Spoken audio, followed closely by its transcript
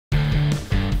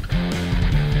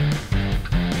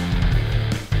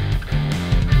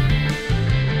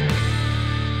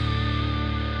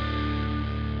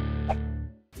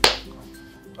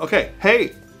Okay,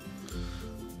 hey!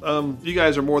 You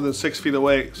guys are more than 6 feet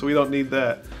away, so we don't need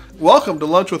that. Welcome to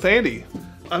Lunch with Andy.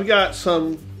 I've got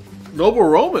some Noble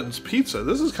Roman's pizza.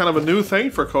 This is kind of a new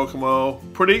thing for Kokomo.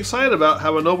 Pretty excited about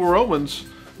having Noble Roman's,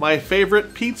 my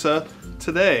favorite pizza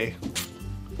today.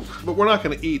 But we're not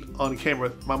going to eat on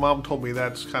camera. My mom told me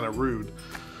that's kind of rude.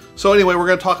 So anyway, we're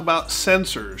going to talk about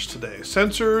sensors today.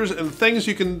 Sensors and things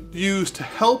you can use to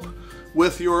help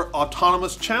with your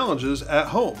autonomous challenges at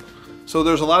home. So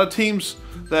there's a lot of teams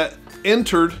that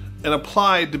entered and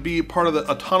applied to be part of the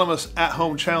autonomous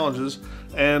at-home challenges,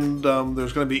 and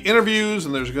there's going to be interviews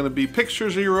and there's going to be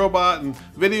pictures of your robot and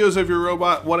videos of your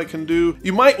robot, what it can do.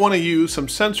 You might want to use some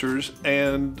sensors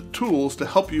and tools to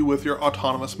help you with your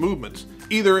autonomous movements,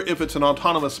 either if it's an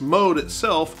autonomous mode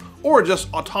itself or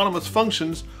just autonomous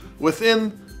functions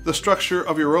within the structure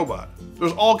of your robot.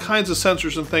 There's all kinds of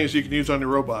sensors and things you can use on your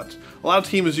robots. A lot of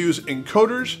teams use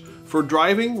encoders for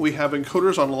driving. We have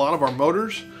encoders on a lot of our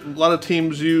motors. A lot of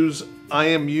teams use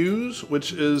IMUs,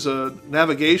 which is a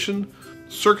navigation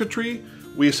circuitry.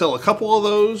 We sell a couple of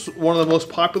those. One of the most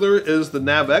popular is the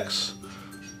Navx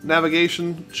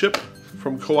navigation chip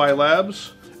from Kowai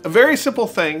Labs. A very simple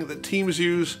thing that teams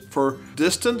use for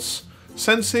distance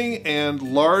sensing and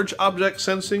large object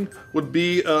sensing would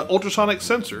be an ultrasonic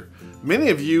sensor. Many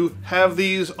of you have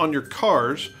these on your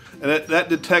cars, and that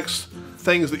detects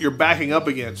things that you're backing up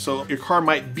against. So your car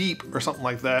might beep or something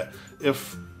like that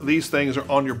if these things are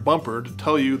on your bumper to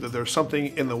tell you that there's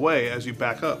something in the way as you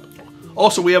back up.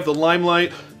 Also, we have the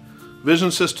Limelight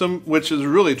vision system, which is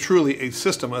really truly a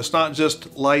system. It's not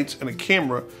just lights and a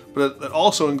camera, but it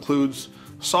also includes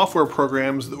software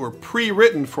programs that were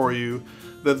pre-written for you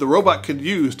that the robot could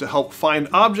use to help find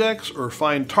objects or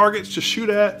find targets to shoot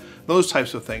at, those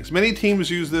types of things. Many teams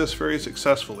use this very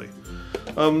successfully.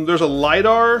 There's a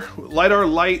LiDAR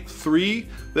Light 3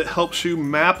 that helps you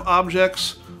map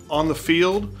objects on the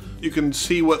field. You can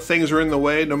see what things are in the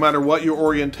way, no matter what your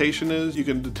orientation is. You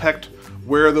can detect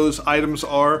where those items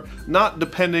are, not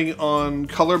depending on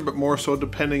color, but more so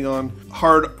depending on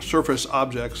hard surface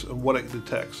objects and what it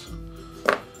detects.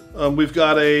 We've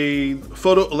got a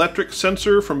photoelectric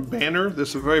sensor from Banner. This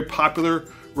is a very popular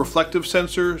reflective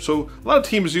sensor. So a lot of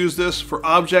teams use this for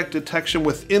object detection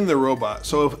within the robot.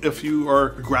 So if you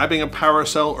are grabbing a power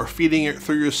cell or feeding it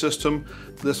through your system,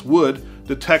 this would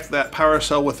detect that power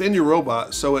cell within your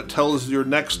robot, so it tells your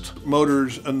next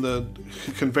motors and the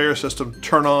conveyor system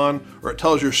turn on, or it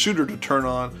tells your shooter to turn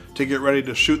on to get ready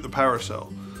to shoot the power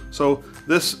cell. So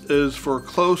this is for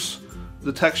close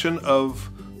detection of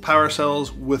power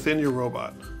cells within your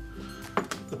robot.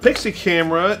 The Pixie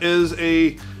camera is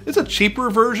it's a cheaper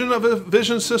version of a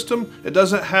vision system. It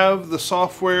doesn't have the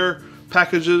software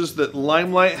packages that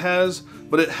Limelight has,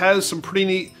 but it has some pretty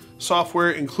neat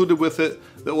software included with it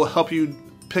that will help you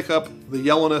pick up the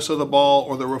yellowness of the ball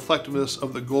or the reflectiveness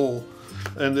of the goal.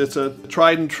 And it's a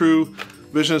tried and true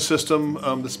vision system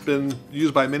that's been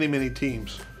used by many, many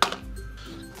teams.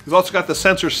 We've also got the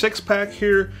Sensor 6-pack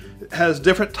here. It has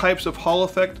different types of Hall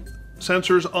effect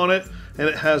sensors on it, and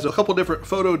it has a couple different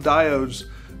photodiodes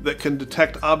that can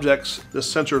detect objects. This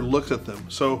sensor looks at them.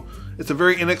 So it's a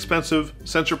very inexpensive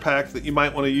sensor pack that you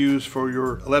might want to use for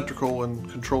your electrical and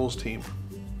controls team.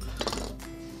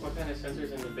 What kind of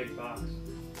sensors in the big box?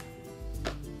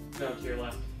 No, to your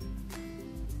left.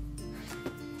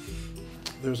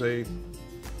 There's a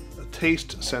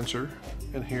taste sensor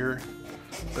in here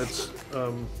that's,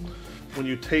 when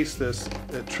you taste this,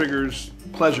 it triggers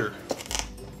pleasure.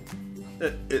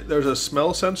 There's a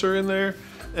smell sensor in there,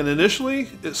 and initially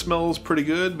it smells pretty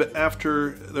good, but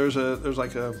after there's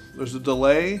a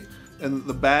delay, and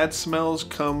the bad smells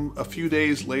come a few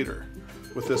days later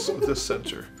with this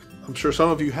sensor. I'm sure some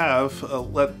of you have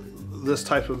let this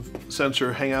type of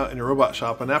sensor hang out in your robot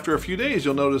shop, and after a few days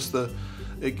you'll notice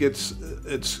it's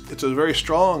a very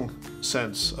strong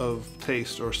sense of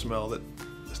taste or smell that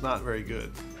is not very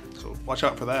good. So watch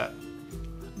out for that.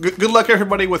 Good luck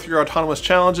everybody with your autonomous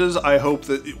challenges. I hope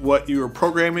that what you are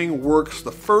programming works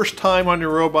the first time on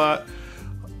your robot.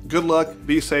 Good luck,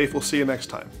 be safe, we'll see you next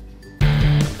time.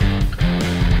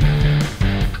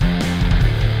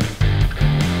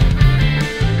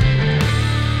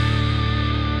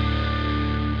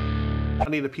 I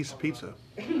need a piece of pizza.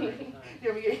 Did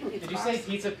you say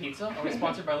pizza? Are we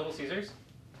sponsored by Little Caesars?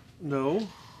 No,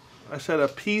 I said a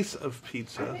piece of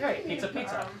pizza. Right,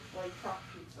 pizza.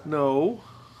 No,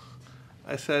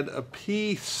 I said a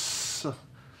piece of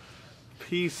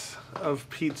pizza.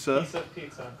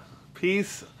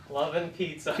 Love and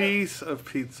pizza. Piece of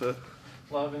pizza.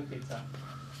 Love and pizza.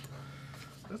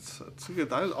 That's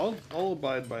good. I'll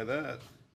abide by that.